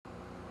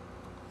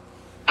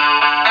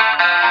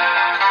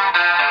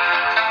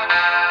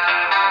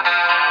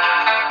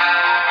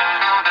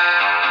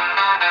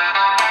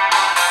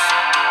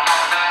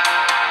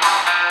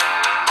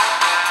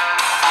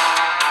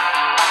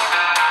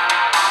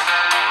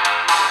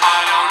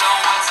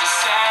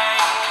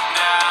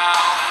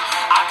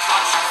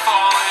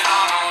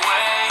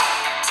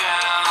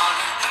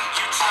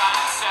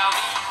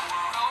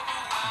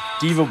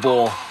Diva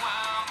Bowl.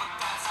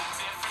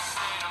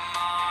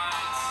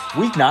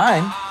 Week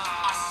 9.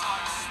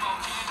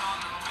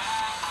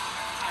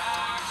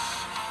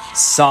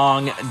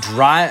 Song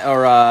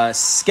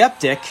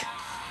Skeptic,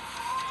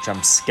 which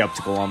I'm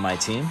skeptical on my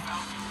team,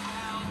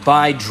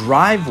 by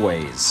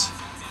Driveways.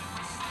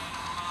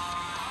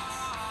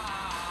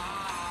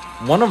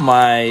 One of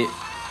my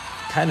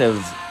kind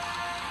of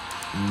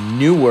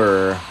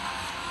newer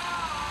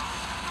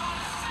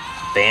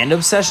band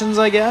obsessions,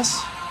 I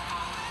guess.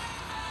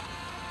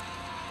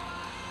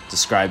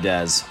 Described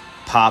as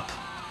pop,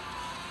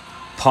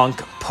 punk,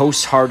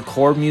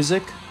 post-hardcore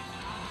music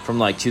from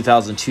like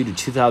 2002 to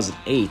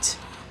 2008.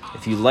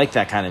 If you like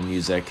that kind of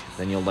music,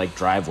 then you'll like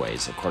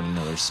Driveways, according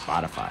to their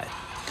Spotify.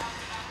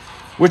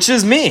 Which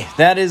is me.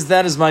 That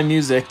is my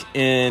music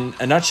in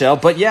a nutshell.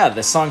 But yeah,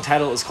 the song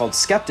title is called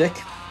Skeptic,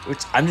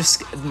 which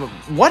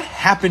what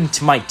happened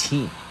to my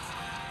team?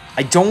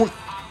 I don't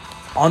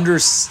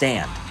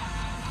understand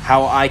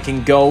how I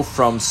can go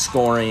from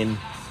scoring.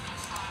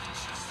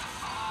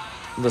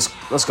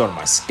 Let's go to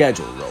my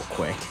schedule real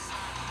quick.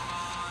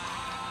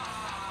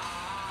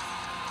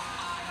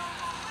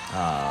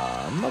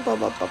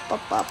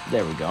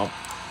 There we go.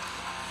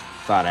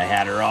 Thought I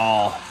had her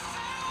all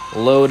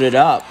loaded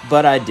up,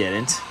 but I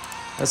didn't.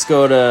 Let's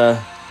go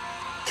to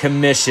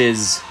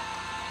Kamish's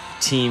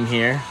team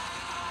here.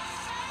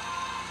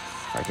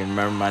 If I can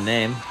remember my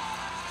name.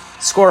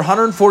 Score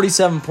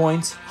 147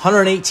 points,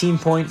 118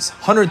 points,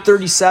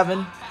 137.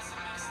 A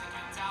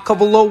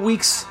couple low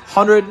weeks,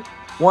 100,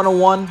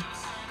 101.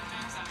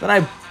 Then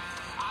I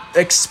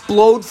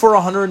explode for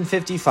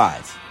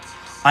 155.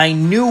 I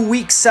knew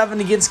week 7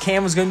 against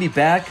Cam was going to be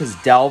bad because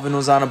Dalvin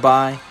was on a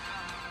bye.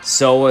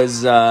 So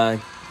was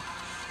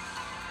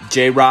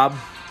J-Rob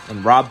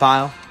and Rob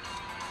Pyle.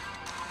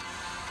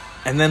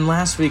 And then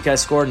last week I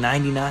scored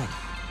 99.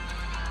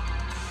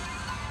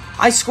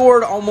 I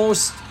scored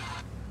almost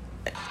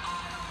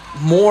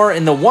more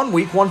in the 1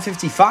 week,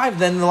 155,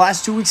 than the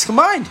last 2 weeks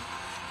combined.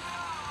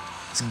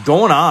 What's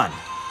going on?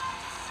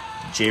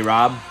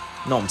 J-Rob.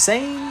 Know what I'm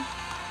saying?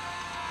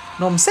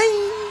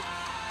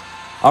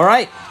 All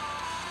right.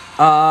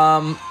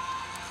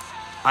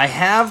 I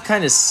have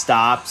kind of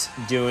stopped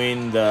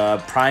doing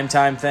the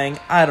primetime thing.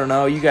 I don't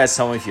know. You guys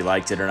tell me if you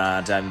liked it or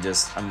not. I'm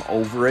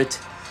over it,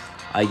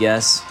 I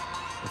guess,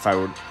 if I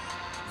were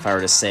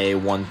to say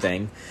one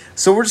thing.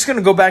 So we're just going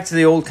to go back to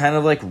the old kind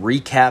of like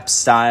recap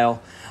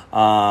style.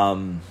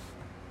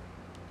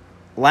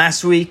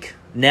 Last week,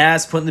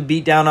 Naz putting the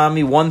beat down on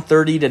me,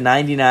 130 to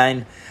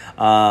 99.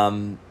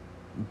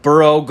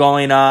 Burrow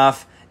going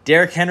off.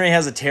 Derrick Henry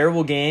has a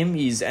terrible game.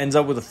 He ends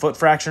up with a foot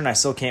fracture, and I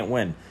still can't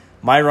win.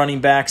 My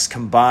running backs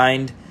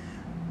combined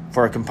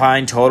for a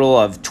combined total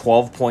of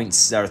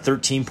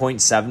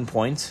 13.7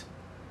 points.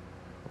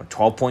 Or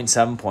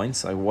 12.7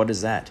 points. Like, what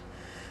is that?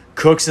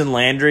 Cooks and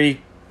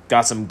Landry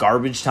got some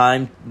garbage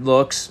time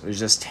looks. It was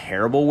just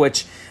terrible,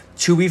 which,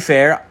 to be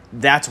fair,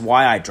 that's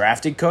why I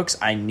drafted Cooks.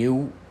 I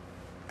knew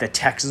the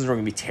Texans were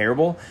going to be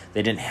terrible.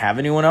 They didn't have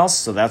anyone else,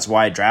 so that's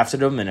why I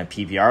drafted him in a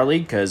PPR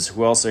league, because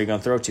who else are you going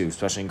to throw to,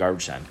 especially in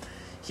garbage time?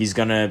 He's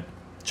going to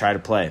try to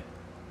play.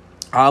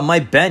 My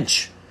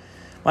bench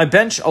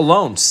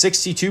alone,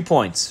 62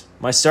 points.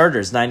 My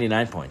starters,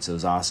 99 points. It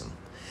was awesome.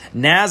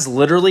 Naz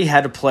literally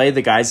had to play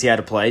the guys he had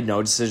to play.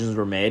 No decisions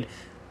were made.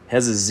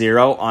 Has a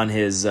 0 on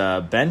his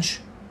bench,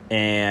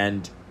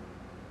 and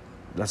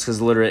that's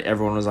because literally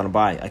everyone was on a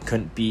bye. I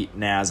couldn't beat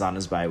Naz on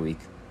his bye week.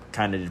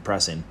 Kind of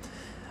depressing.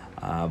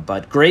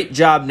 But great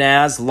job,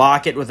 Naz.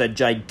 Lockett with a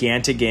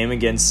gigantic game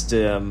against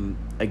the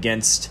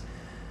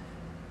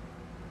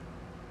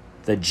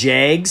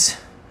Jags.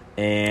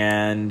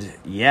 And,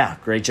 yeah,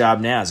 great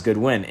job, Naz. Good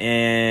win.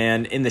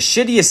 And in the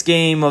shittiest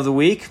game of the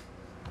week,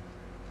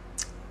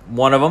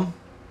 one of them,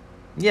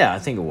 yeah, I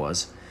think it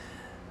was,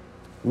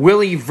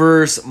 Willie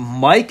versus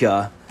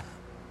Micah.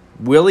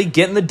 Willie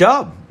getting the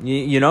dub.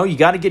 You know, you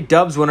got to get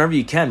dubs whenever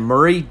you can.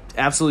 Murray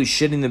absolutely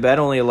shitting the bed,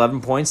 only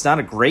 11 points. Not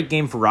a great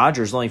game for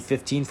Rodgers, only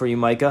 15 for you,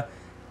 Micah.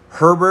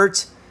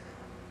 Herbert,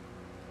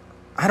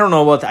 I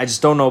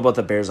just don't know about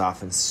the Bears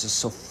offense. It's just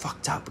so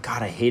fucked up.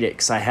 God, I hate it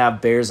because I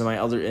have Bears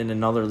in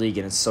another league,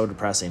 and it's so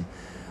depressing.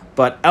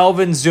 But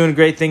Elvin's doing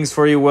great things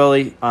for you,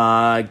 Willie.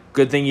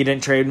 Good thing you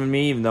didn't trade with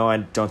me, even though I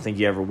don't think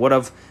you ever would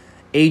have.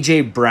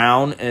 A.J.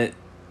 Brown, an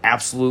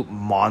absolute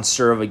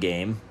monster of a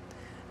game.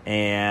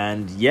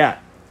 And, yeah,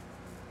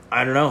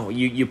 I don't know.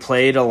 You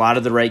played a lot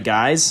of the right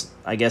guys.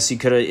 I guess you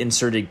could have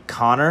inserted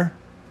Connor.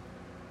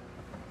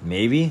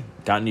 Maybe.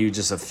 Gotten you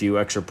just a few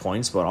extra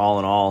points. But all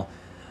in all,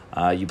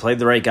 you played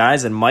the right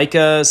guys. And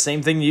Micah,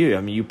 same thing to you.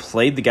 I mean, you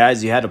played the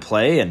guys you had to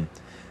play. And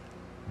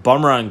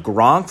bummer on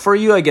Gronk for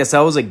you. I guess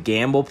that was a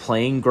gamble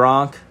playing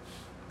Gronk.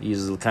 He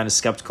was kind of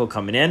skeptical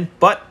coming in.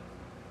 But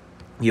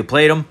you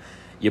played him.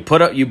 You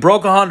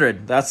broke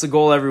 100. That's the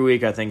goal every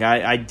week, I think.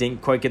 I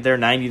didn't quite get there.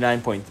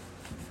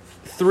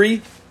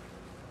 99.3.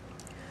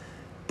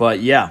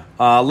 But yeah,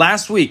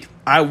 last week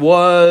I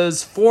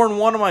was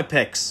 4-1 on my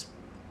picks.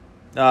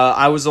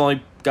 I was the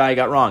only guy I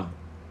got wrong.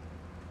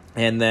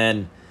 And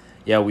then,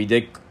 yeah, we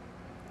did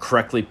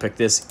correctly picked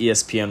this.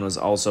 ESPN was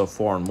also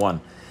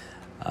 4-1.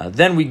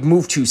 Then we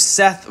move to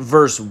Seth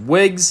versus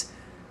Wiggs.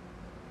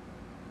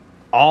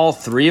 All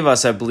three of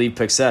us, I believe,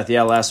 picked Seth.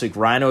 Yeah, last week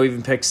Rhino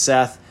even picked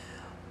Seth.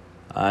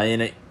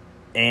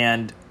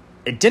 And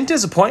it didn't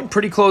disappoint.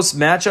 Pretty close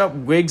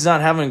matchup. Wiggs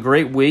not having a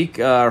great week.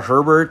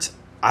 Herbert,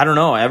 I don't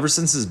know, ever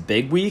since his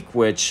big week,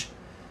 which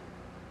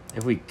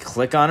if we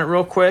click on it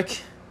real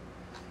quick,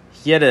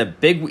 he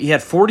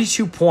had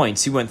 42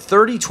 points. He went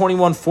 30,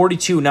 21,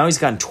 42. Now he's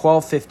gotten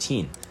 12,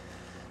 15.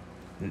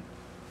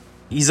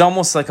 He's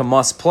almost like a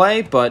must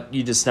play, but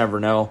you just never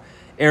know.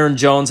 Aaron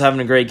Jones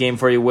having a great game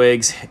for you,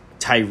 Wiggs.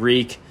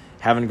 Tyreek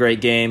having a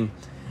great game.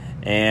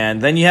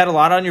 And then you had a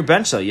lot on your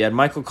bench, though. You had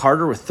Michael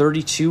Carter with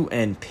 32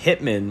 and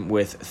Pittman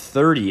with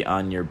 30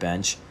 on your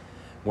bench,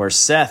 where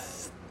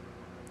Seth,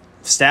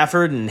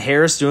 Stafford, and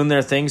Harris doing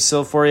their thing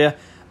still for you.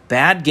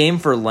 Bad game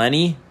for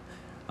Lenny.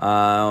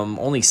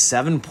 Only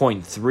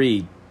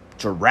 7.3,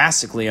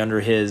 drastically under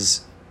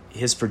his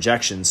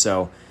projection.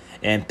 So,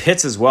 and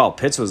Pitts as well.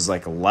 Pitts was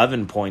like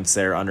 11 points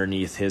there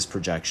underneath his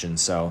projection.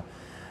 So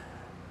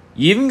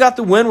you even got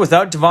the win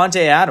without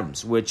Devontae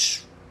Adams,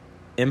 which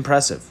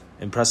impressive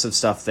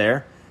stuff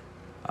there.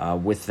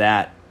 With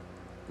that,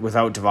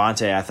 without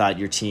Devontae, I thought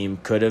your team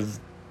could have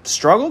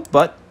struggled,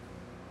 but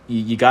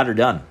you got her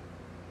done.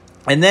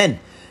 And then,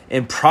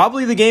 in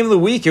probably the game of the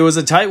week, it was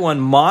a tight one.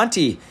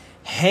 Monty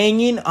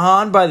hanging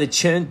on by the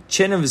chin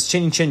of his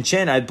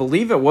chin. I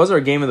believe it was our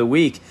game of the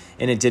week,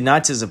 and it did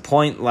not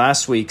disappoint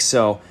last week.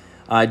 So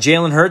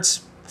Jalen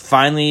Hurts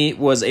finally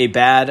was a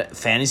bad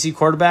fantasy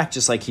quarterback,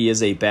 just like he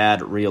is a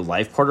bad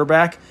real-life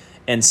quarterback.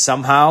 And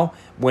somehow,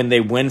 when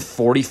they win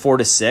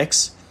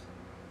 44-6,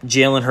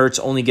 Jalen Hurts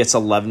only gets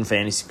 11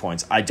 fantasy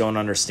points. I don't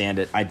understand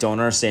it. I don't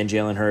understand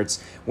Jalen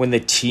Hurts. When the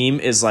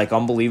team is like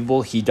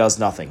unbelievable, he does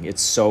nothing.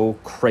 It's so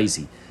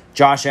crazy.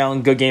 Josh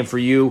Allen, good game for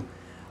you.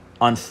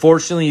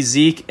 Unfortunately,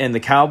 Zeke and the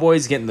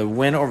Cowboys getting the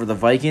win over the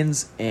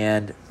Vikings,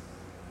 and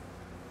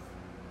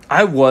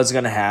I was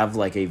going to have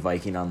like a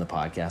Viking on the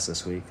podcast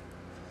this week,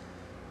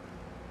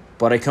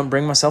 but I couldn't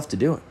bring myself to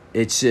do it.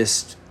 It's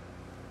just,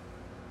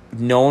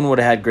 no one would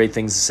have had great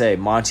things to say.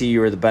 Monty, you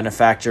were the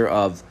benefactor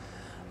of,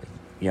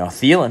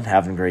 Thielen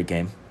having a great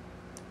game.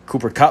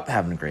 Cooper Kupp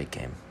having a great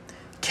game.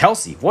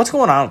 Kelsey, what's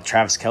going on with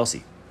Travis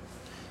Kelsey?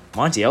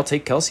 Monty, I'll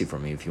take Kelsey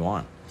from you if you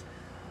want.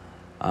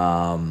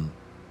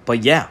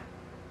 But yeah.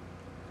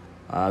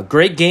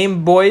 Great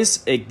game,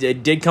 boys. It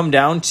did come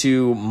down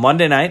to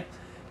Monday night.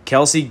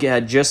 Kelsey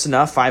had just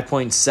enough,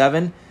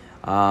 5.7.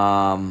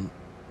 And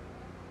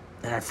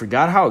I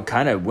forgot how it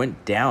kind of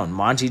went down.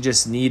 Monty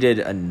just needed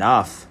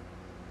enough.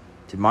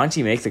 Did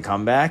Monty make the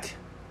comeback?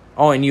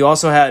 Oh, and you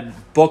also had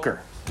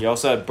Booker. You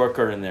also had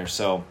Booker in there,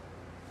 so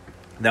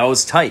that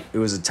was tight. It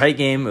was a tight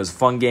game. It was a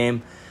fun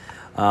game.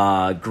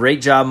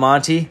 Great job,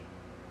 Monty.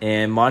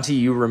 And Monty,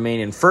 you remain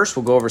in first.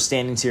 We'll go over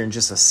standings here in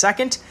just a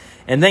second.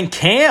 And then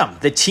Cam,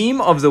 the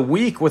team of the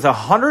week with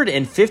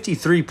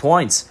 153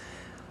 points.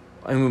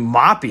 I mean,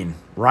 mopping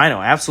Rhino.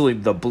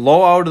 Absolutely the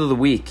blowout of the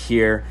week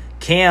here.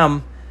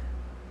 Cam,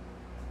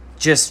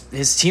 just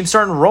his team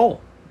starting to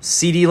roll.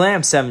 CeeDee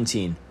Lamb,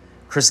 17.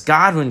 Chris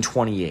Godwin,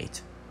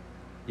 28.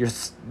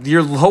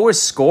 Your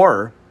lowest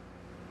score,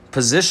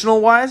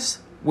 positional-wise,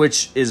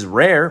 which is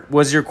rare,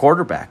 was your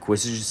quarterback,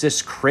 which is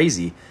just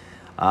crazy.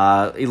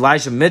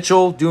 Elijah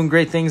Mitchell doing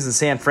great things in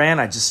San Fran.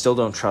 I just still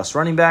don't trust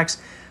running backs.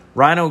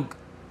 Rhino,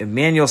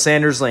 Emmanuel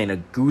Sanders laying a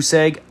goose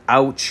egg.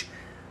 Ouch.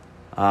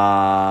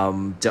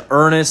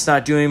 DeErnest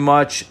not doing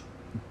much.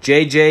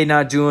 JJ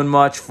not doing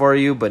much for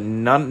you, but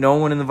no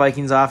one in the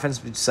Vikings offense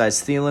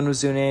besides Thielen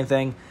was doing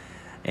anything.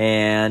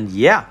 And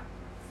yeah,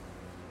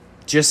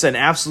 just an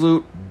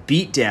absolute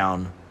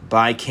beatdown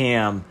by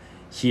Cam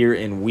here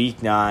in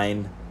week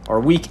 9 or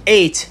week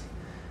 8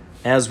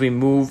 as we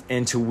move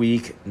into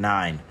week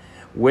 9.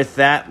 With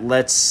that,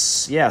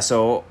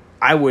 so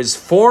I was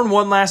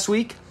 4-1 last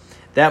week.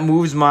 That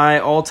moves my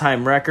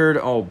all-time record.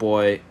 Oh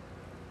boy,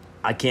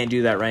 I can't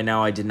do that right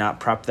now. I did not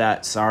prep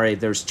that. Sorry,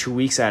 there's 2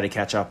 weeks I had to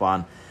catch up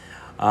on.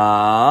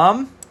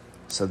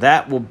 So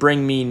that will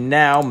bring me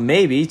now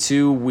maybe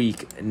to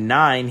week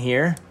 9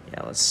 here.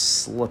 Yeah, let's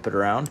slip it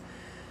around.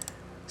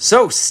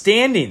 So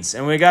standings,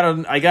 and I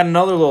got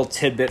another little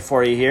tidbit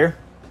for you here.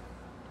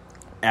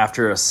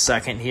 After a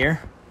second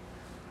here.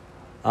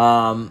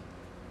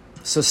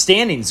 So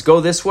standings go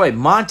this way.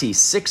 Monty,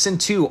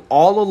 6-2,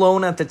 all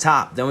alone at the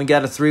top. Then we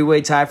got a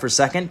 3-way tie for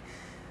second.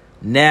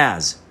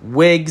 Naz,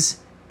 Wiggs,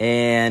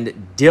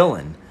 and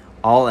Dylan,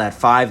 all at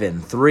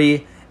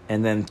 5-3.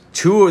 And then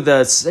two of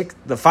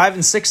the 5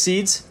 and 6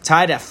 seeds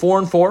tied at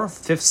 4-4.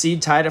 Fifth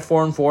seed tied at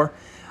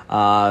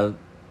 4-4.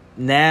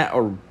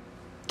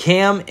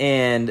 Cam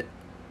and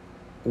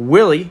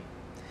Willie.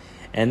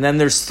 And then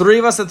there's 3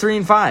 of us at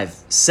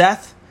 3-5.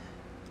 Seth,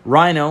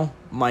 Rhino,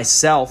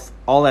 myself,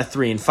 all at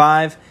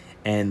 3-5.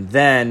 And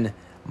then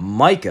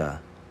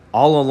Micah,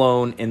 all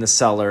alone in the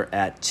cellar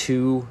at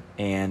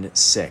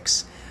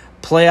 2-6.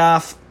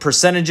 Playoff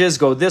percentages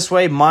go this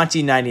way.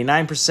 Monty,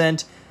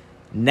 99%.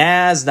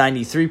 Naz,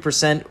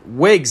 93%.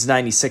 Wiggs,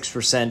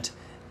 96%.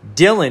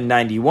 Dylan,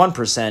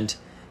 91%.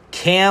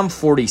 Cam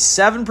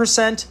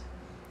 47%,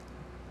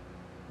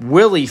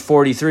 Willie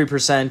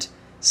 43%,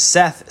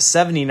 Seth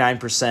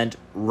 79%,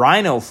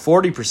 Rhino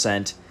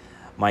 40%,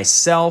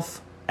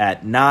 myself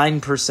at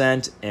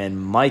 9%,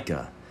 and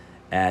Micah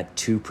at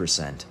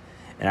 2%.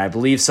 And I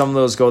believe some of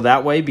those go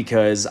that way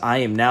because I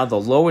am now the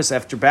lowest,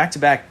 after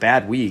back-to-back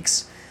bad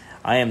weeks,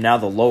 I am now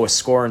the lowest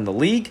scorer in the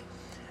league.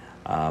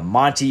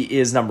 Monty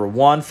is number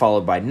 1,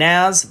 followed by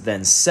Naz,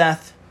 then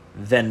Seth,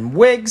 then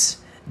Wiggs,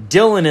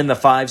 Dylan in the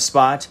 5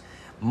 spot,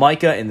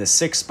 Micah in the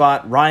 6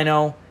 spot,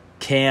 Rhino,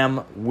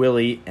 Cam,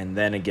 Willie, and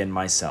then again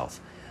myself.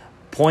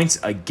 Points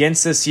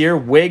against this year,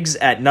 Wiggs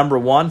at number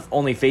 1,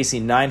 only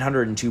facing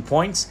 902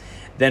 points.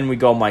 Then we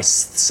go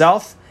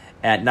myself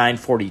at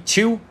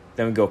 942.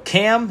 Then we go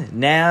Cam,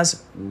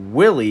 Naz,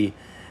 Willie,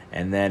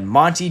 and then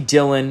Monty,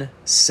 Dylan,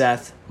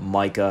 Seth,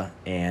 Micah,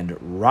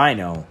 and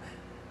Rhino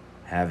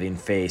having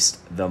faced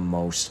the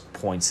most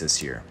points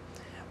this year.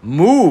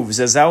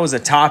 Moves, as that was a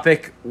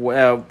topic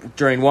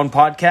during one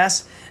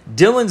podcast.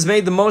 Dylan's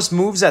made the most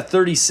moves at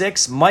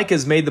 36.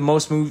 Micah's made the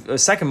most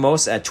second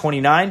most at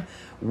 29.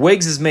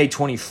 Wiggs has made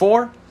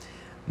 24.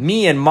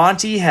 Me and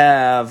Monty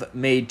have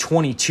made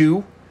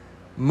 22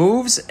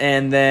 moves.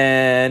 And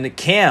then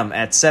Cam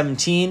at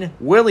 17.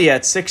 Willie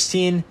at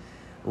 16.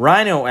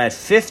 Rhino at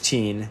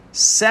 15.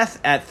 Seth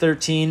at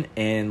 13.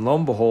 And lo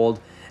and behold,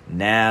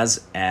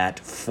 Naz at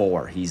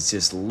 4. He's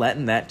just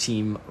letting that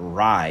team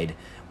ride,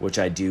 which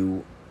I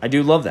do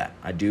love that.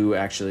 I do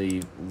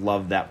actually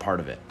love that part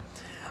of it.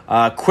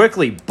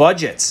 Quickly,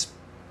 budgets.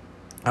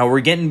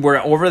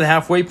 We're over the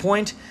halfway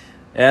point.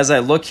 As I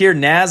look here,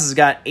 Naz has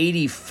got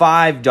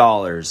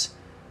 $85.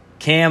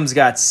 Cam's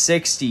got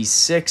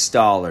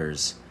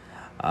 $66.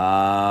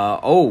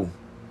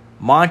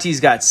 Monty's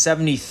got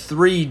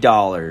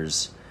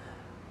 $73.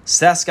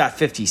 Seth's got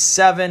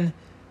 $57.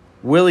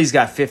 Willie's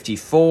got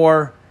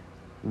 $54.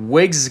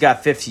 Wiggs has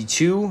got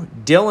 $52.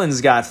 Dylan's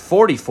got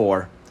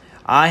 $44.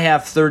 I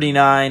have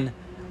 $39.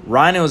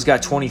 Rhino's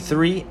got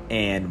 $23.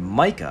 And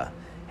Micah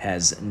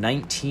has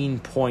 19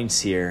 points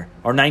here,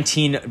 or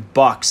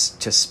 $19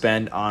 to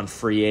spend on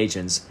free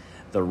agents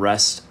the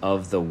rest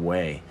of the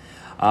way.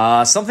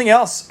 Something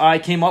else I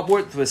came up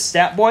with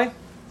StatBoy.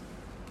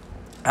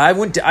 I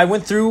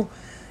went through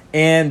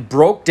and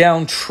broke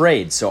down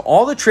trades. So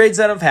all the trades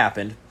that have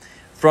happened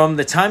from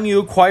the time you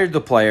acquired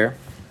the player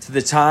to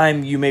the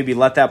time you maybe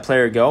let that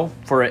player go.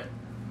 For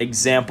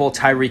example,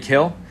 Tyreek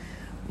Hill,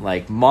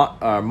 like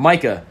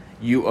Micah,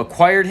 you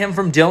acquired him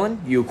from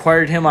Dylan. You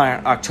acquired him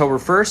on October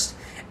 1st.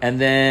 And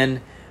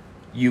then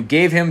you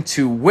gave him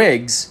to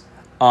Wiggs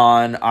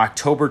on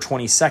October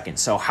 22nd.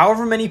 So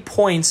however many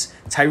points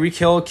Tyreek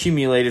Hill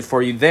accumulated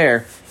for you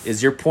there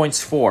is your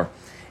points for.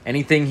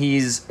 Anything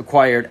he's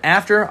acquired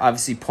after,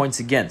 obviously points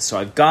against.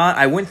 So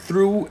I went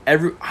through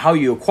how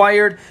you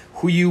acquired,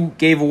 who you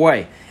gave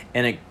away.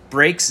 And it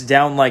breaks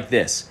down like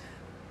this.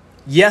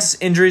 Yes,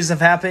 injuries have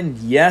happened.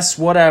 Yes,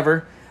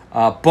 whatever.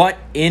 But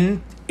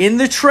in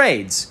the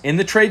trades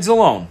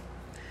alone,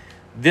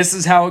 this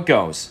is how it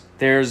goes.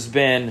 There's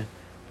been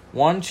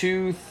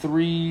 7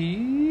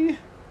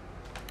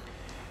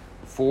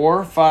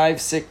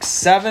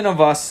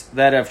 of us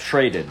that have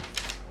traded.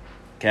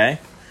 Okay?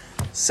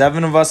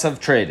 7 of us have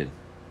traded.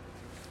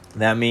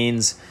 That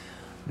means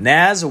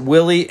Naz,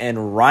 Willie,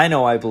 and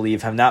Rhino, I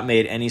believe, have not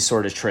made any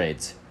sort of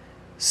trades.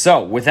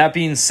 So, with that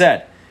being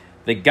said,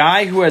 the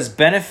guy who has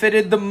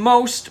benefited the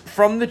most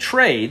from the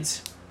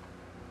trades,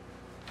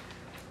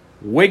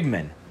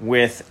 Wigman,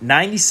 with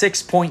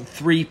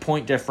 96.3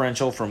 point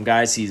differential from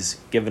guys he's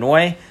given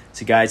away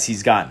to guys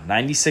he's gotten.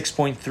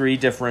 96.3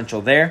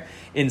 differential there.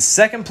 In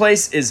second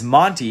place is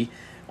Monty.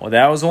 Well,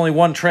 that was only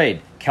one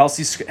trade.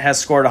 Kelsey has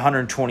scored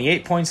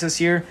 128 points this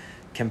year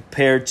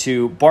compared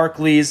to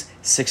Barkley's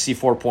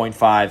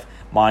 64.5.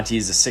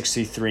 Monty's a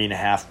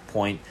 63.5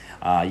 point.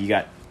 You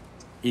got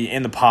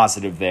in the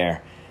positive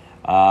there.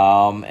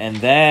 And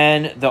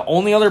then the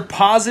only other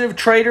positive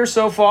trader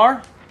so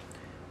far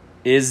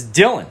is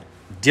Dylan.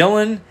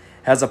 Dylan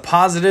has a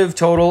positive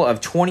total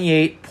of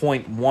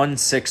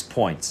 28.16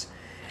 points.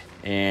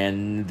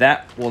 And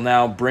that will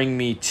now bring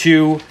me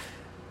to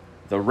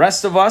the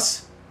rest of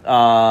us.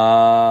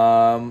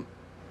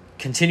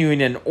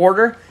 Continuing in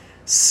order.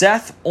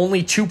 Seth,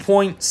 only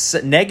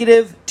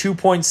negative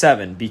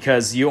 2.7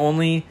 because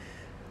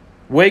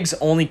Wiggs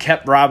only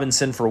kept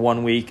Robinson for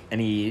 1 week,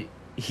 and he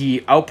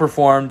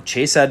outperformed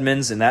Chase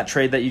Edmonds in that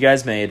trade that you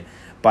guys made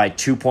by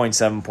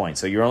 2.7 points.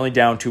 So you're only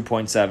down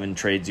 2.7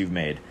 trades you've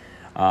made.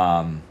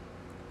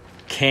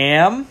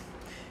 Cam,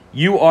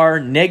 you are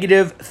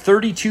negative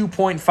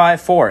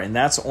 32.54, and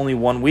that's only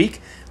 1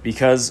 week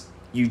because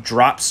you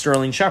dropped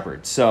Sterling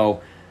Shepard.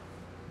 So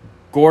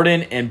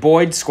Gordon and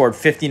Boyd scored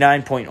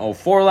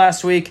 59.04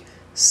 last week.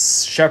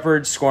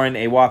 Shepard scoring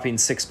a whopping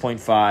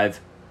 6.5,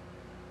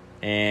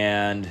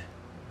 and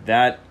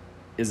that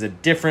is a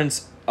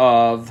difference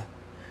of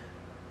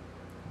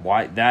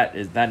why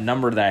that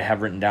number that I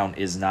have written down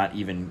is not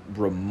even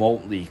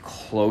remotely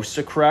close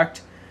to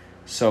correct.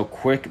 So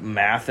quick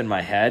math in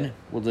my head,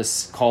 we'll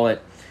just call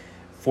it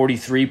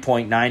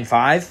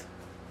 43.95.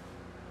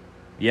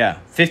 Yeah,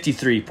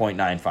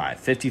 53.95.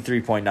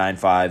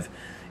 53.95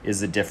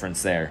 is the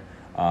difference there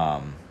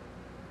of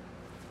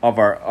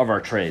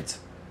our trades.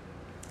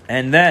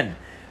 And then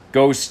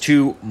goes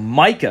to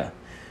Micah.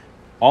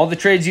 All the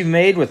trades you've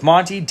made with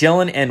Monty,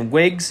 Dylan, and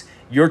Wiggs,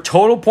 your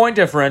total point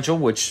differential,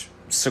 which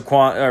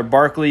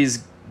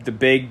Barkley's the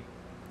big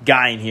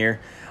guy in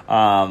here,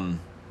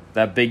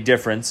 that big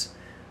difference,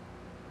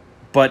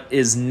 but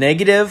is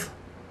negative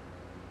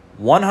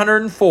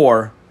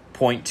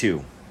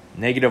 104.2.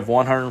 Negative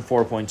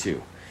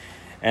 104.2.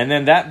 And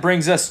then that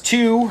brings us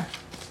to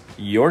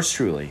yours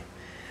truly.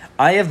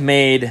 I have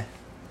made,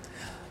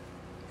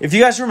 if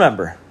you guys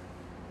remember,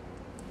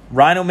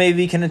 Rhino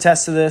maybe can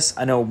attest to this.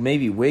 I know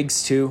maybe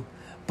Wiggs too.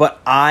 But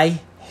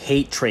I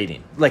hate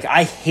trading. Like,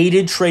 I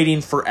hated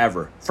trading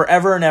forever.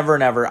 Forever and ever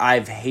and ever,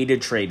 I've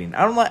hated trading.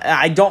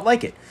 I don't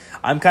like it.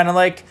 I'm kind of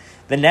like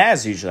the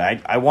Naz usually.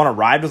 I want to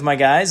ride with my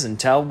guys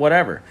until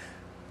whatever.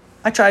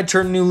 I tried to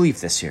turn a new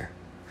leaf this year.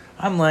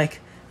 I'm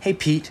like, hey,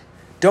 Pete,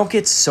 don't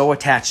get so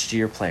attached to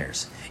your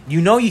players.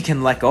 You know you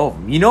can let go of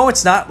them. You know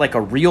it's not like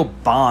a real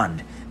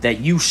bond that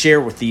you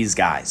share with these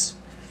guys.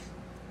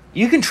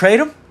 You can trade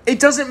them. It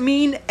doesn't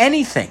mean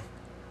anything.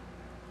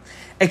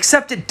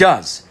 Except it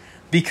does.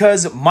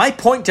 Because my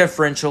point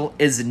differential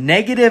is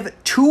negative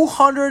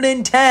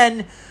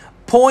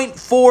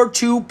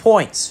 210.42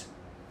 points.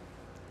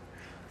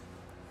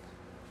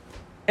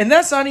 And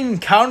that's not even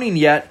counting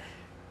yet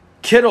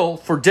Kittle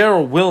for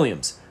Darrell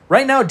Williams.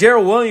 Right now,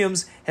 Darrell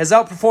Williams has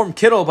outperformed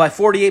Kittle by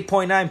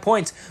 48.9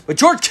 points. But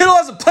George Kittle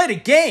hasn't played a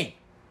game.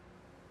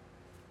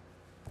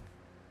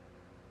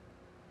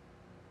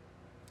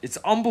 It's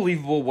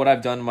unbelievable what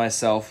I've done to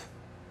myself.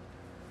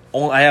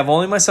 I have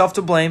only myself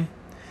to blame.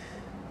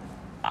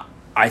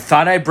 I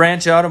thought I'd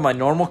branch out of my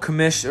normal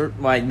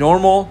my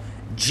normal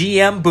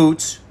GM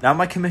boots. Not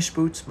my commish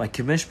boots. My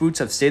commish boots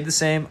have stayed the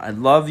same. I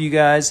love you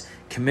guys.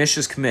 Commish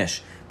is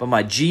commish. But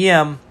my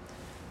GM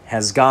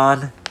has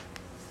gone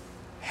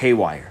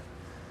haywire.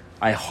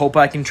 I hope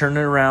I can turn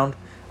it around.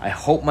 I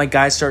hope my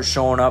guys start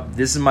showing up.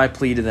 This is my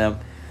plea to them.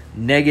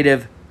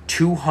 Negative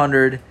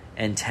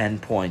 210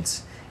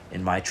 points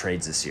in my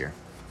trades this year.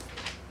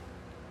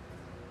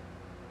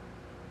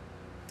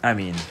 I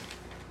mean,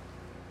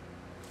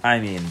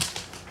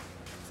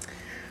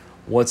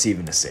 what's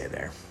even to say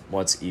there?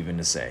 What's even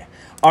to say?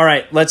 All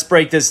right, let's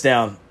break this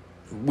down.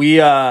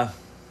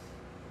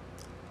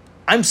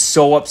 I'm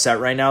so upset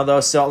right now,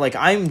 though. So,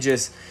 I'm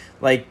just,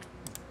 I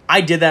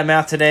did that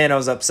math today, and I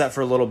was upset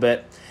for a little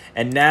bit.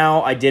 And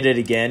now I did it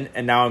again,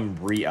 and now I'm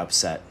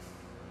re-upset.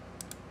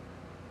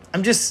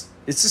 It's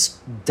just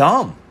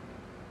dumb.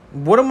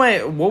 What am I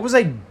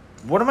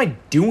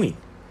doing?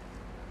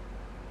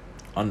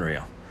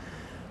 Unreal.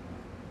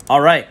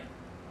 All right.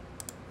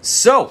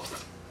 So,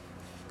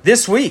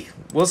 this week,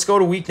 let's go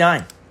to week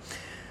 9.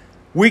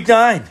 Week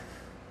 9,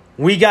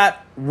 we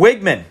got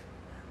Wigman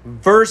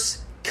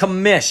versus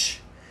Kamish.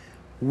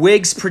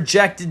 Wiggs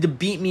projected to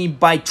beat me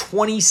by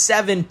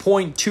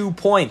 27.2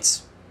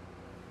 points.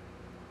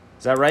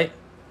 Is that right?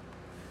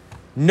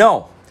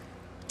 No.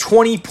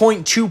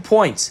 20.2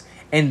 points.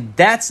 And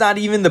that's not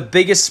even the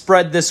biggest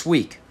spread this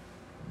week.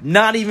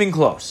 Not even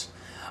close.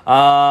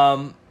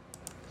 So,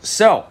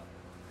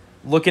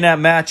 looking at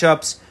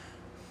matchups,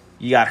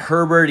 you got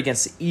Herbert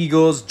against the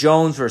Eagles,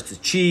 Jones versus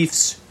the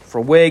Chiefs for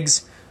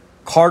Wiggs,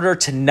 Carter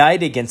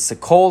tonight against the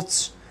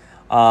Colts,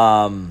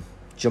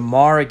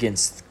 Jamar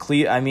against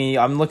Cleveland.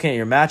 I'm looking at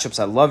your matchups.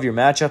 I love your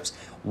matchups.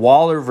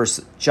 Waller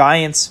versus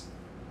Giants.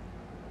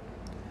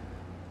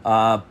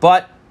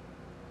 But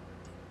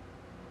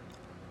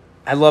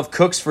I love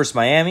Cooks versus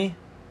Miami.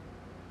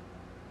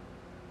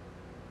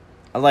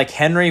 I like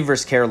Henry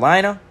versus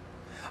Carolina.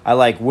 I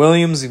like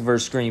Williams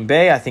versus Green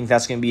Bay. I think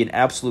that's going to be an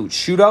absolute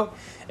shootout.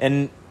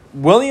 And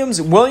Williams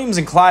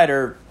and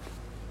Clyde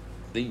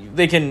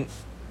they can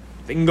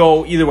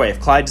go either way.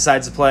 If Clyde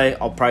decides to play,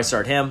 I'll probably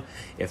start him.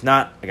 If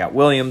not, I got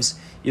Williams.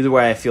 Either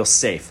way, I feel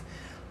safe.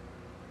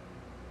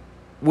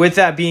 With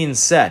that being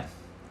said,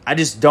 I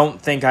just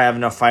don't think I have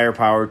enough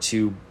firepower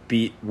to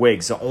beat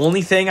Wiggs. The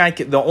only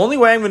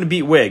way I'm going to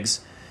beat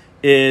Wiggs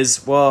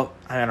is, well,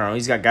 I don't know,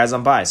 he's got guys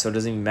on bye, so it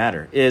doesn't even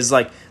matter. Is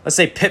let's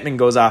say Pittman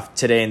goes off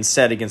today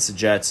instead against the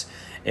Jets,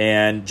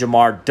 and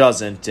Jamar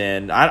doesn't,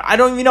 and I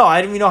don't even know.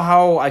 I don't even know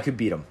how I could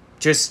beat him.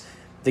 Just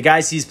the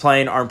guys he's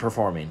playing aren't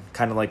performing,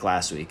 kind of like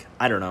last week.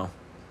 I don't know.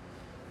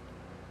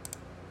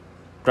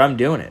 But I'm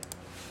doing it.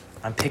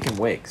 I'm picking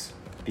Wiggs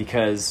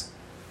because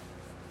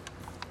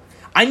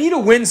I need a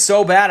win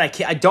so bad.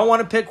 I don't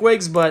want to pick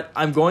Wiggs, but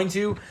I'm going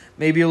to.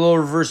 Maybe a little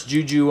reverse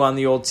juju on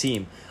the old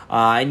team.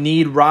 I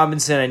need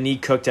Robinson. I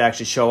need Cook to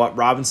actually show up.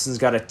 Robinson's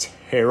got a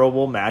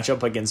terrible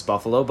matchup against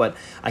Buffalo, but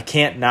I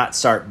can't not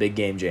start Big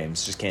Game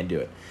James. Just can't do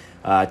it.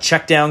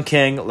 Check down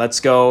King. Let's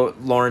go.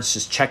 Lawrence,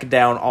 just check it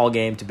down all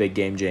game to Big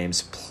Game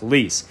James,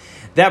 please.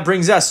 That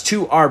brings us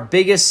to our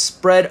biggest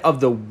spread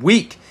of the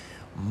week.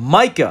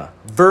 Micah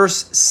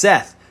versus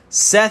Seth.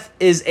 Seth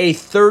is a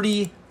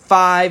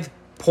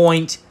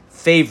 35-point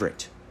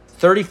favorite.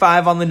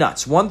 35 on the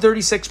nuts.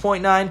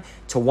 136.9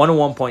 to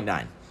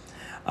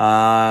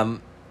 101.9.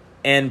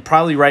 and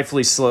probably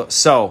rightfully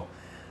so.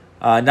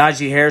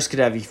 Najee Harris could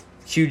have a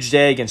huge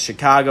day against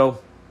Chicago.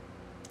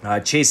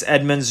 Chase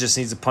Edmonds just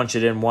needs to punch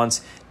it in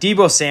once.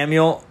 Deebo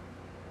Samuel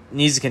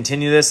needs to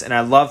continue this, and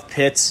I love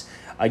Pitts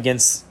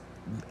against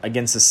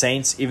the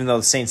Saints. Even though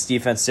the Saints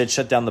defense did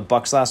shut down the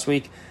Bucs last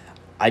week,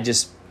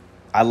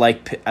 I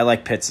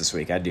like Pitts this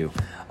week. I do.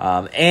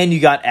 And you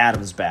got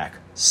Adams back,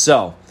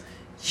 so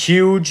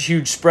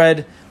huge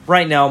spread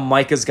right now.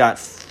 Micah's got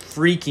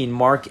freaking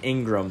Mark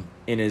Ingram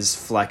in his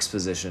flex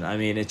position. I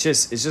mean, it's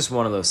just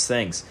one of those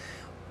things.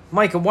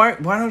 Micah, why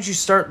don't you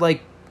start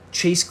like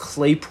Chase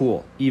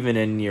Claypool even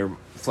in your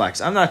flex?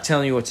 I'm not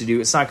telling you what to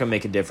do. It's not going to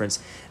make a difference.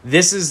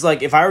 This is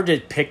like if I were to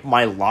pick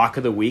my lock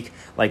of the week,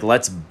 like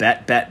let's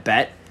bet.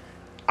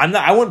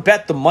 I wouldn't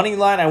bet the money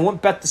line. I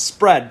wouldn't bet the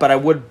spread, but I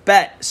would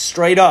bet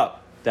straight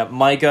up that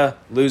Micah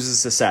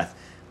loses to Seth.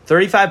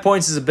 35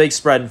 points is a big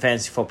spread in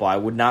fantasy football. I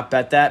would not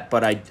bet that,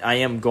 but I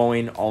am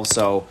going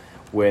also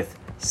with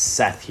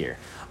Seth here.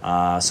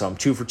 So I'm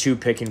 2 for 2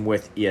 picking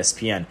with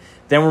ESPN.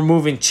 Then we're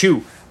moving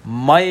to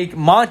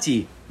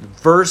Monty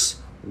versus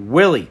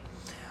Willie.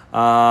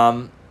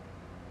 Monty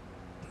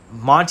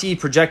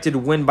projected to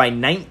win by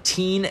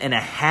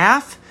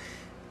 19.5.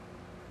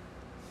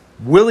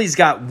 Willie's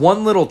got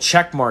one little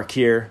check mark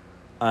here,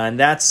 and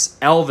that's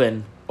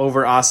Elvin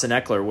over Austin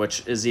Eckler,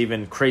 which is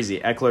even crazy.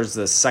 Eckler's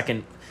the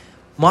second.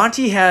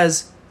 Monty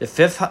has the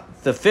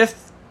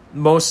fifth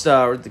most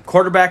the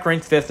quarterback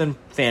ranked 5th in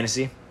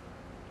fantasy.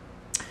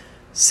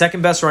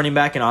 Second best running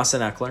back in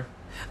Austin Eckler.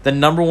 The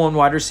number 1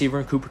 wide receiver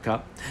in Cooper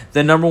Kupp.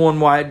 The number one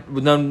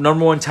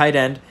tight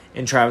end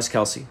in Travis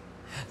Kelce.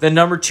 The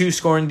number 2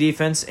 scoring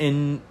defense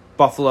in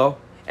Buffalo.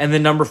 And the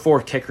number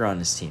 4 kicker on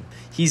his team.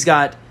 He's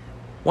got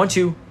 1,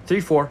 2, 3,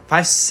 4,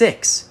 5,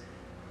 6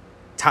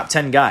 top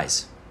 10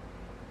 guys.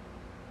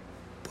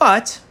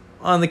 But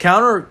on the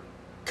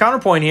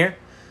counterpoint here,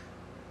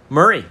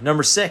 Murray,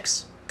 number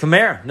 6.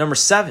 Kamara, number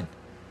 7.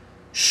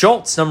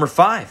 Schultz, number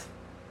 5.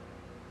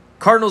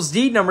 Cardinals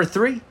D, number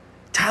 3.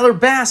 Tyler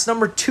Bass,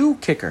 number 2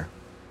 kicker.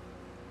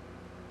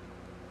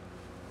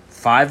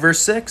 5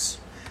 versus 6.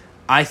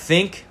 I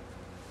think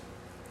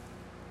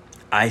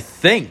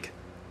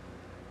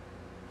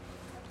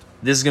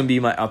this is going to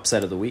be my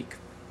upset of the week.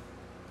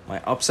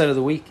 My upset of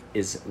the week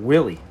is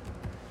Willie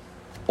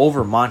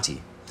over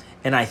Monty.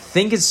 And I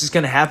think it's just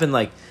going to happen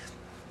like,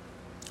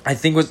 I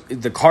think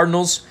with the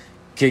Cardinals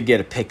could get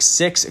a pick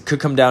 6. It could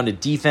come down to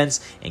defense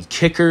and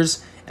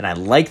kickers, and I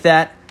like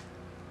that.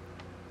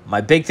 My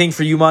big thing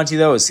for you, Monty,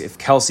 though, is if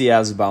Kelce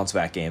has a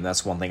bounce-back game.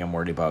 That's one thing I'm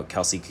worried about.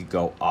 Kelce could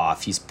go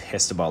off. He's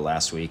pissed about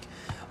last week.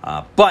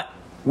 But,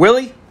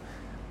 Willie,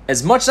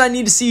 as much as I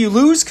need to see you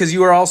lose, because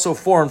you are also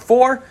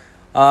 4-4,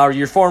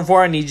 you're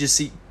 4-4, I need you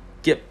to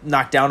get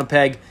knocked down a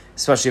peg,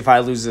 especially if I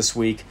lose this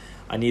week.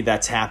 I need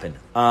that to happen.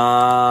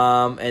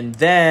 And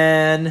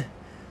then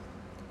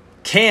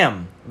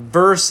Cam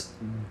versus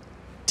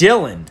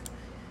Dylan.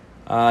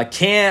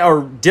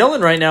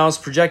 Dylan right now is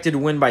projected to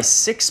win by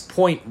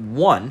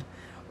 6.1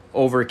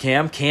 over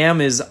Cam.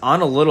 Cam is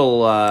on a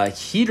little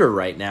heater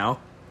right now.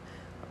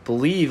 I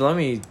believe, let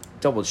me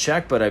double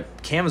check, but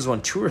Cam has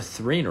won 2 or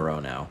 3 in a row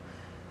now.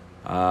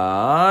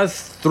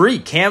 3.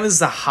 Cam is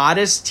the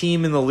hottest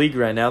team in the league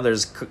right now.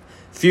 There's a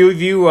few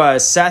of you,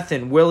 Seth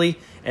and Willie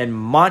and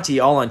Monty,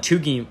 all on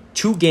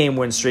 2-game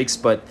win streaks,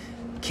 but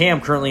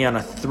Cam currently on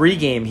a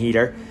 3-game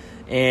heater.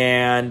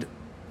 And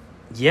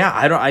yeah,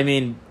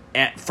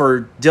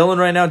 for Dylan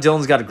right now,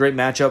 Dylan's got a great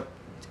matchup.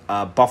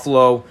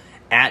 Buffalo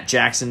at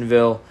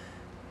Jacksonville.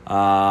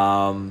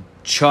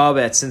 Chubb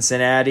at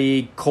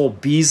Cincinnati. Cole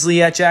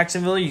Beasley at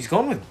Jacksonville. He's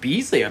going with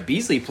Beasley. A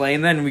Beasley play.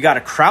 And then we got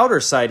a Crowder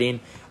sighting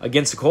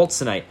against the Colts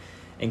tonight.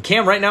 And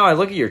Cam, right now, I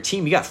look at your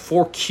team. You got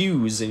 4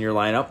 Qs in your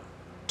lineup.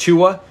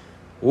 Tua.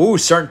 Ooh,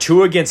 starting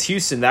Tua against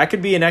Houston. That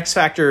could be an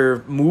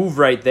X-Factor move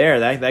right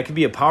there. That could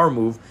be a power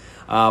move.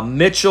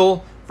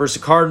 Mitchell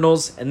versus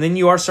Cardinals. And then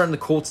you are starting the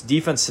Colts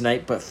defense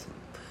tonight. But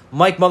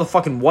Mike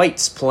motherfucking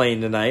White's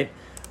playing tonight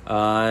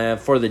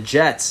for the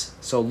Jets.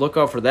 So look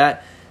out for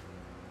that.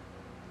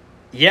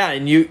 Yeah,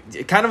 and you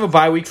kind of a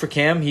bye week for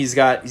Cam. He's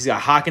got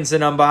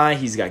Hawkinson on bye.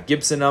 He's got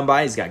Gibson on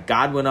bye. He's got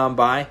Godwin on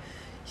bye.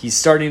 He's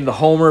starting the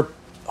Homer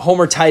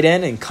tight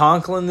end in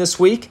Conklin this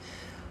week.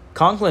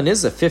 Conklin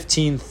is the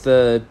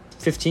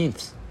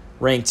 15th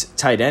ranked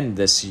tight end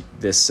this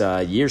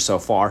year so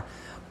far.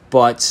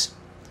 But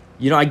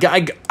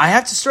I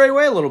have to stray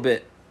away a little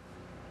bit.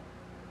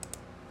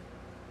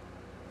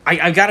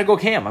 I got to go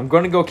Cam. I'm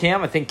going to go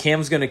Cam. I think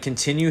Cam's going to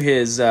continue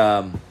his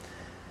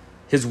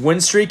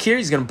win streak here.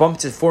 He's going to bump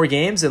to 4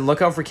 games, and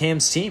look out for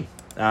Cam's team.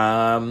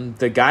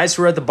 The guys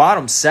who are at the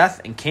bottom,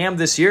 Seth and Cam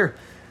this year,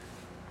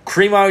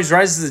 cream always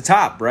rises to the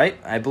top, right?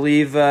 I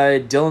believe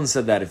Dylan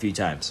said that a few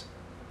times.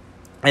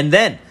 And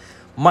then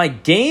my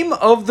game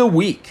of the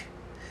week,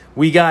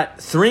 we got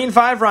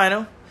 3-5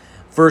 Rhino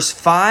versus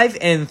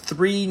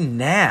 5-3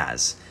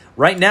 Naz.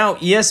 Right now,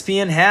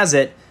 ESPN has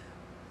it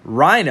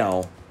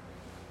Rhino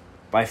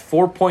by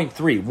 4.3,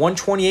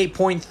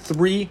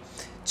 128.3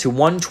 to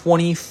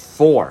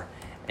 124.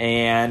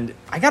 And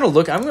I'm going to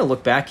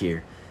look back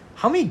here.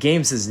 How many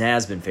games has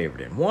Naz been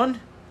favored in?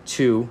 1,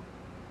 2,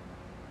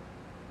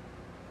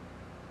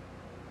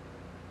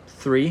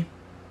 3.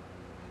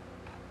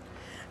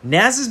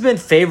 Naz has been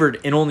favored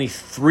in only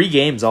 3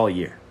 games all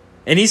year.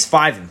 And he's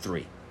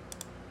 5-3.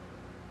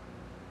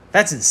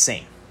 That's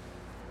insane.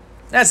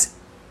 That's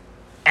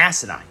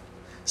asinine.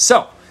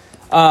 So,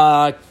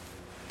 right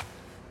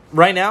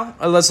now,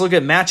 let's look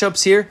at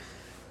matchups here.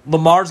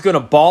 Lamar's going to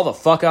ball the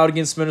fuck out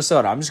against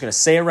Minnesota. I'm just going to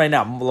say it right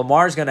now.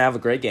 Lamar's going to have a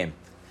great game.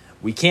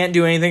 We can't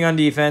do anything on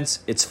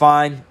defense. It's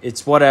fine.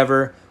 It's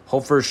whatever.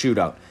 Hope for a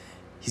shootout.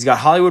 He's got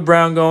Hollywood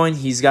Brown going.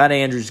 He's got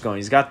Andrews going.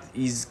 He's got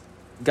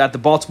the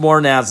Baltimore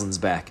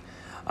Naslins back.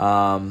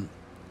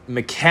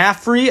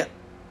 McCaffrey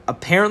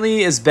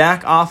apparently is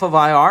back off of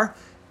IR.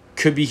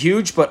 Could be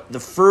huge, but the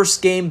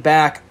first game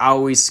back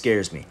always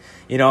scares me.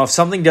 You know, if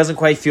something doesn't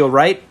quite feel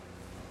right,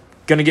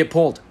 going to get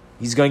pulled.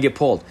 He's going to get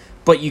pulled.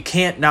 But you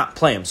can't not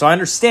play him. So I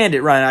understand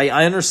it, Ryan.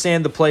 I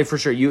understand the play for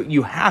sure.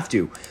 You have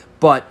to.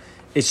 But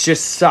it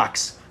just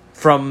sucks.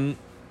 From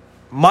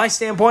my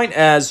standpoint,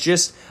 as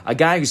just a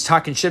guy who's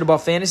talking shit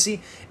about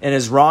fantasy and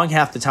is wrong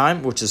half the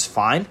time, which is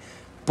fine.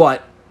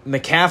 But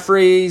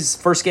McCaffrey's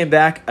first game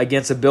back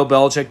against a Bill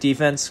Belichick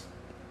defense,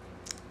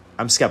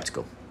 I'm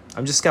skeptical.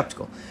 I'm just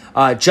skeptical.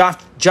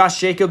 Josh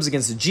Jacobs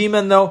against the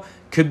G-Men, though,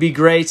 could be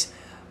great.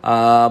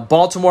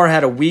 Baltimore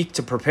had a week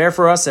to prepare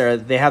for us.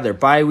 They had their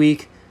bye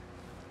week.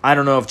 I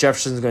don't know if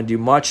Jefferson's going to do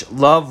much.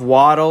 Love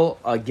Waddle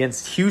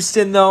against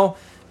Houston, though.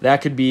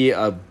 That could be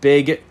a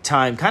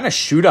big-time kind of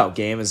shootout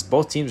game, as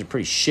both teams are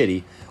pretty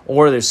shitty.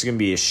 Or there's going to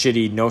be a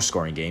shitty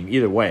no-scoring game.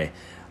 Either way.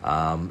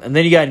 And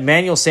then you got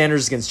Emmanuel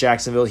Sanders against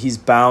Jacksonville. He's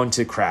bound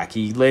to crack.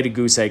 He laid a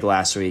goose egg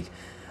last week.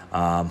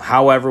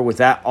 However, with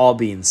that all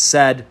being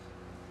said,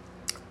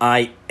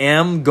 I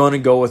am going to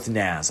go with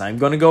Naz. I'm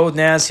going to go with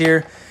Naz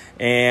here.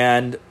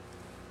 And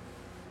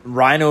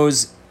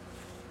Rhino's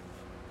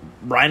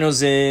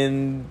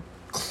in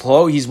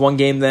close. He's one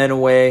game then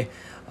away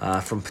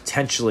from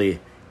potentially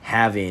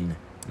having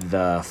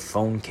the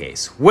phone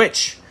case.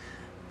 Which,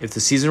 if the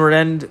season were to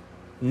end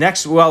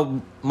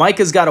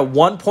Micah's got a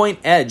 1-point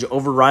edge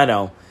over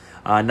Rhino.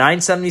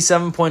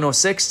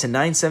 977.06 to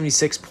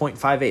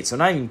 976.58. So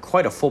not even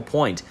quite a full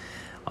point.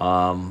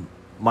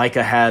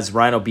 Micah has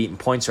Rhino beaten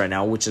points right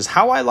now, which is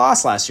how I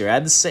lost last year. I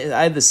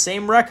had the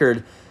same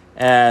record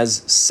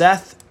as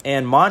Seth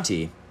and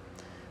Monty.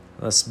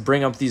 Let's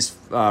bring up these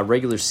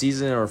regular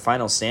season or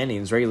final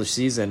standings. Regular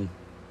season.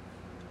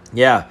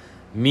 Yeah,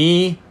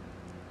 me,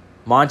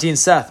 Monty, and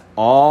Seth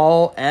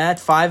all at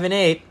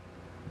 5-8.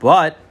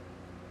 But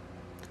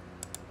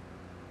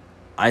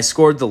I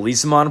scored the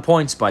least amount of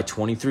points by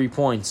 23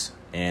 points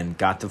and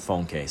got the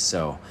phone case.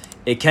 So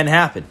it can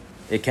happen.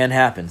 It can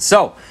happen.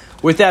 So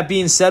with that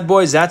being said,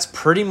 boys, that's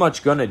pretty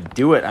much going to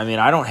do it. I mean,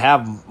 I don't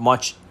have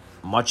much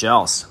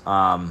else.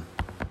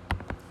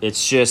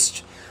 It's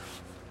just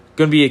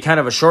going to be a kind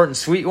of a short and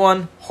sweet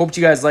one. Hope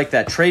you guys like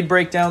that trade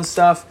breakdown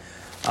stuff.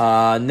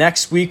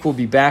 Next week we'll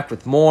be back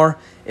with more.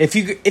 If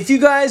you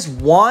guys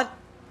want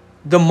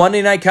the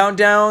Monday Night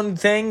Countdown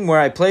thing where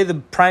I play the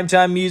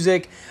primetime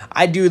music,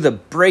 I do the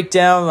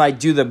breakdown, I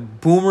do the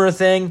boomer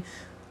thing,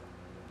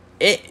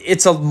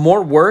 it's a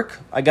more work.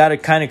 I got to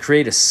kind of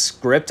create a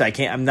script.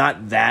 I'm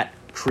not that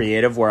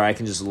creative where I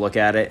can just look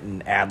at it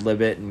and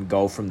ad-lib it and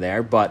go from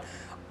there, but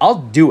I'll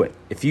do it.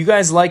 If you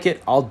guys like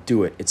it, I'll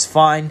do it. It's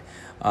fine.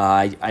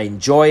 I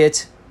enjoy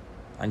it.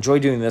 I enjoy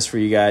doing this for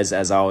you guys,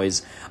 as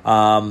always.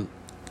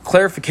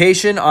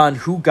 Clarification on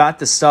who got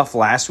the stuff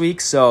last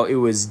week. So it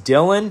was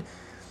Dylan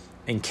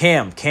and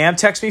Cam. Cam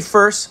texted me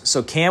first,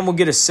 so Cam will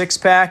get a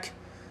 6-pack,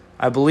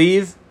 I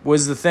believe,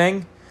 was the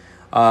thing.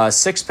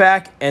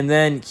 6-pack, and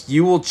then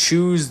you will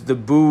choose the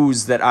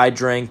booze that I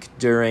drank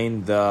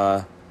during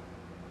the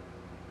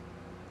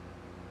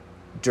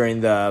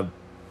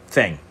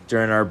thing,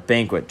 during our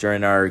banquet,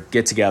 during our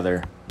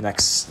get-together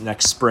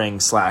next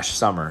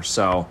spring/summer.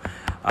 So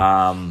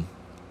I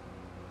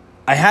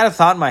had a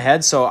thought in my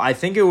head, so I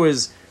think it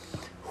was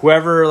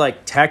whoever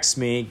texts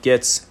me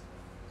gets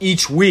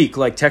each week,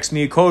 text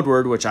me a code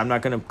word, which I'm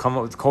not going to come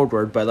up with a code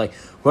word, but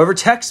whoever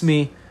texts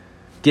me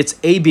gets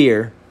a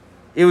beer.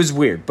 It was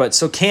weird. But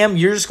so Cam,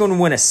 you're just going to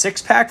win a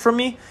 6-pack from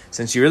me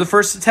since you were the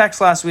first to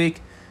text last week.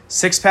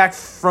 6-pack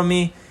from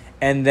me,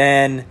 and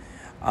then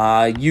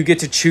you get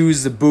to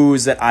choose the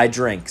booze that I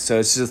drink. So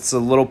it's just a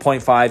little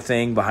 0.5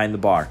 thing behind the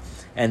bar.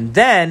 And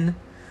then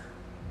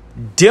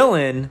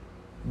Dylan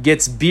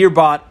gets beer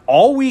bought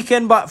all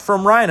weekend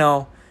from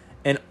Rhino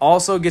and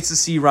also gets to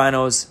see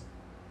Rhino's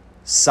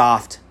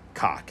soft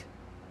cock.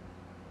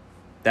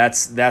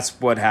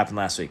 That's what happened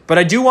last week. But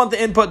I do want the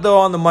input, though,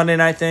 on the Monday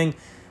night thing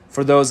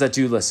for those that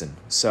do listen.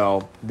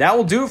 So that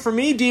will do it for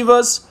me,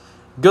 Divas.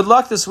 Good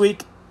luck this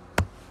week.